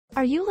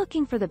Are you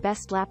looking for the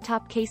best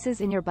laptop cases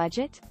in your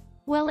budget?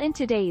 Well, in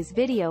today's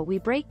video we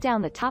break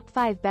down the top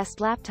 5 best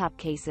laptop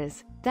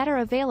cases that are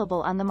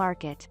available on the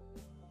market.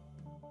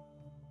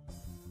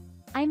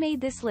 I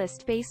made this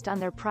list based on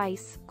their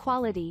price,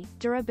 quality,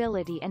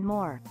 durability and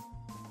more.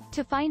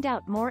 To find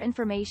out more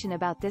information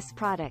about this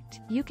product,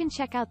 you can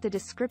check out the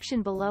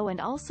description below and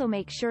also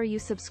make sure you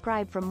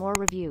subscribe for more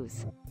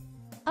reviews.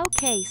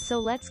 Okay, so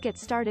let's get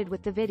started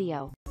with the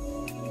video.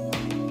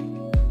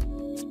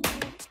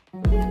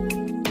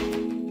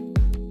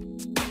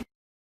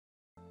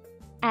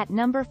 At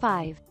number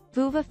 5.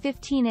 VUVA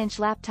 15-inch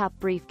laptop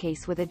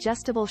briefcase with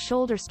adjustable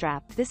shoulder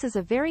strap. This is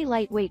a very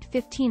lightweight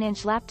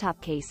 15-inch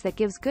laptop case that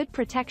gives good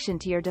protection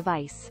to your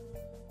device.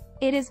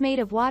 It is made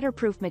of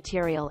waterproof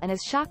material and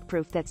is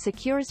shockproof that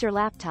secures your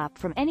laptop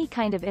from any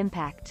kind of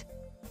impact.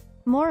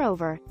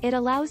 Moreover, it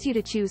allows you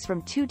to choose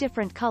from 2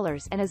 different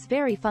colors and is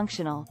very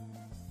functional.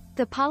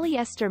 The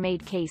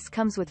polyester-made case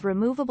comes with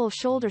removable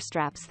shoulder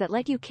straps that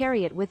let you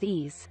carry it with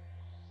ease.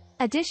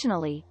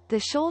 Additionally, the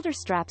shoulder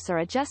straps are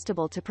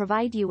adjustable to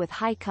provide you with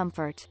high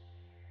comfort.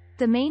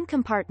 The main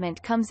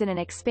compartment comes in an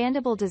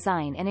expandable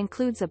design and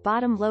includes a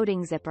bottom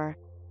loading zipper.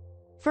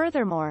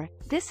 Furthermore,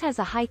 this has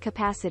a high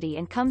capacity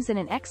and comes in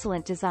an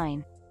excellent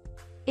design.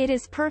 It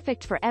is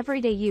perfect for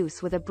everyday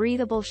use with a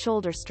breathable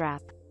shoulder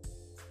strap.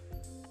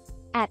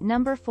 At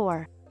number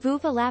 4.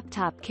 VUVA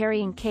laptop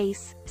carrying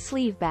case,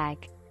 sleeve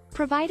bag.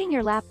 Providing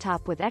your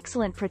laptop with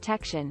excellent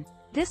protection,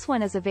 this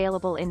one is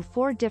available in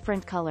 4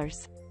 different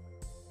colors.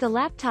 The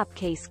laptop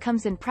case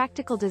comes in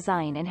practical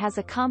design and has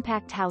a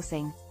compact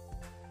housing.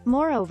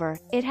 Moreover,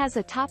 it has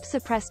a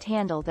top-suppressed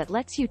handle that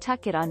lets you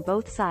tuck it on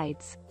both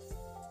sides.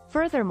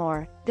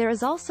 Furthermore, there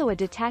is also a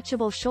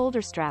detachable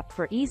shoulder strap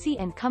for easy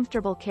and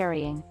comfortable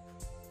carrying.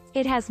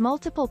 It has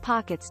multiple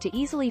pockets to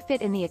easily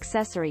fit in the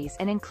accessories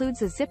and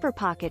includes a zipper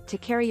pocket to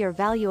carry your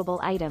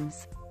valuable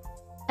items.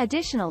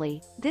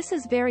 Additionally, this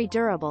is very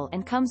durable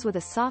and comes with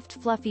a soft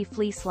fluffy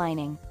fleece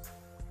lining.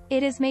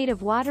 It is made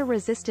of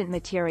water-resistant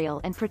material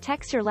and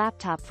protects your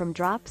laptop from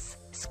drops,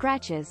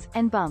 scratches,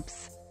 and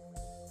bumps.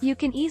 You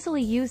can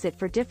easily use it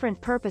for different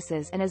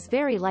purposes and is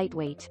very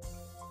lightweight.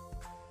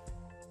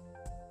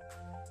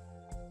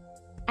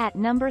 At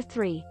number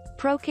 3.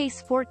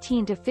 Briefcase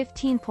 14 to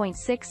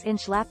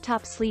 15.6-inch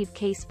laptop sleeve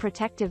case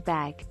protective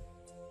bag.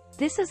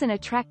 This is an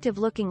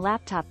attractive-looking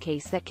laptop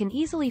case that can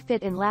easily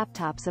fit in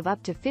laptops of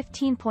up to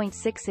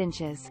 15.6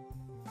 inches.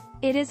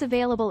 It is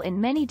available in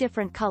many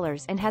different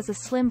colors and has a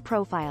slim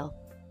profile.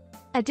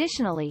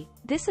 Additionally,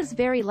 this is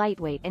very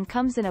lightweight and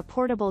comes in a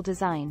portable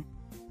design.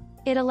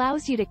 It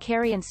allows you to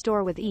carry and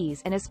store with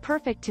ease and is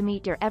perfect to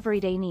meet your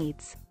everyday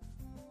needs.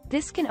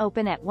 This can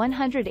open at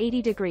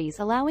 180 degrees,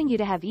 allowing you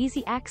to have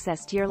easy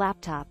access to your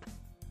laptop.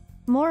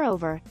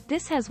 Moreover,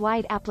 this has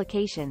wide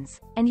applications,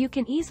 and you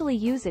can easily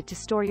use it to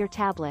store your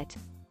tablet.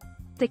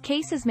 The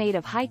case is made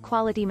of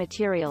high-quality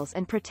materials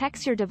and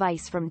protects your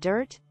device from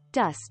dirt,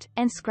 dust,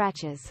 and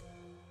scratches.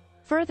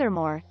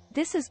 Furthermore,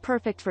 this is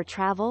perfect for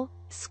travel,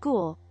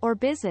 school, or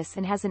business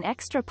and has an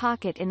extra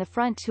pocket in the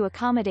front to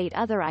accommodate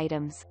other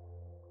items.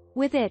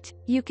 With it,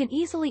 you can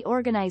easily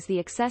organize the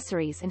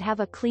accessories and have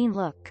a clean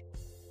look.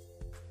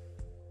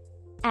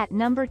 At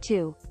number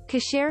 2.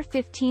 Qishare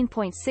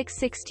 15.6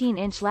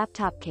 16-inch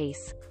laptop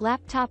case,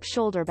 laptop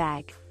shoulder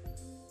bag.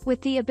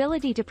 With the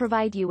ability to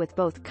provide you with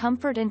both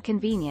comfort and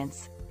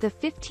convenience, the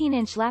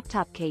 15-inch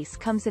laptop case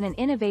comes in an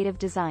innovative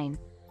design.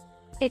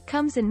 It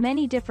comes in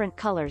many different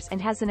colors and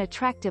has an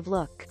attractive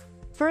look.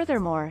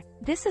 Furthermore,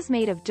 this is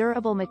made of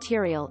durable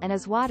material and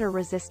is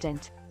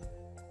water-resistant.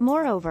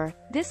 Moreover,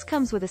 this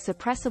comes with a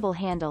suppressible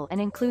handle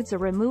and includes a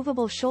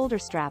removable shoulder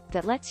strap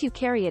that lets you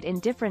carry it in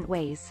different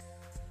ways.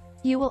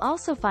 You will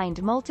also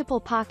find multiple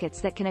pockets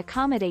that can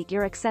accommodate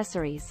your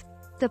accessories.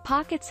 The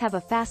pockets have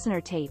a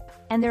fastener tape,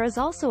 and there is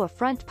also a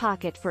front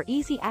pocket for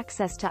easy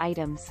access to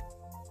items.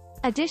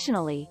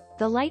 Additionally,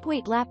 the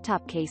lightweight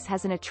laptop case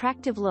has an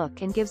attractive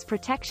look and gives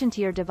protection to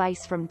your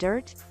device from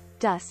dirt,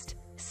 dust,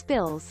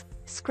 spills,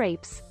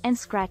 scrapes, and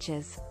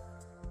scratches.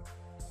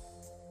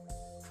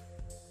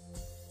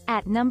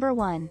 At number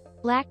 1.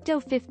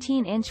 Lacto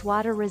 15-inch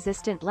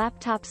water-resistant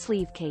laptop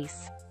sleeve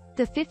case.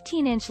 The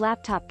 15-inch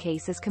laptop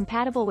case is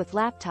compatible with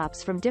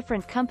laptops from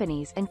different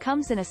companies and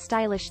comes in a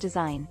stylish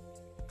design.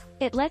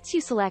 It lets you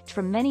select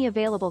from many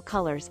available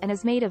colors and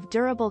is made of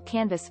durable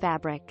canvas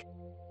fabric.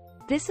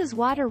 This is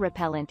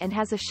water-repellent and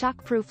has a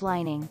shockproof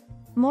lining.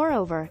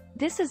 Moreover,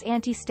 this is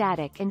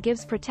anti-static and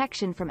gives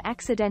protection from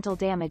accidental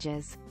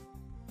damages.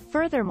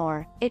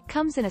 Furthermore, it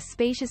comes in a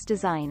spacious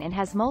design and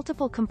has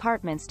multiple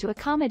compartments to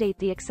accommodate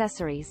the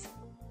accessories.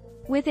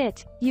 With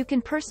it, you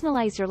can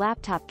personalize your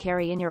laptop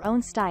carry in your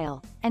own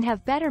style, and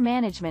have better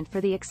management for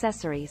the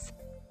accessories.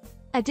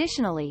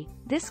 Additionally,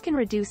 this can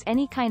reduce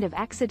any kind of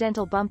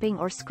accidental bumping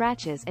or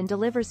scratches and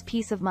delivers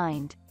peace of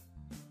mind.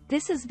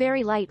 This is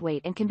very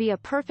lightweight and can be a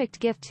perfect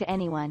gift to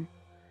anyone.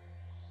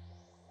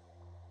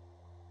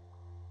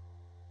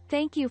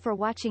 Thank you for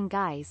watching,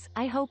 guys.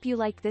 I hope you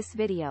like this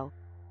video.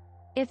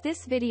 If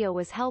this video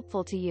was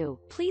helpful to you,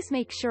 please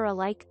make sure a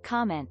like,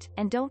 comment,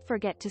 and don't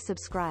forget to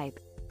subscribe.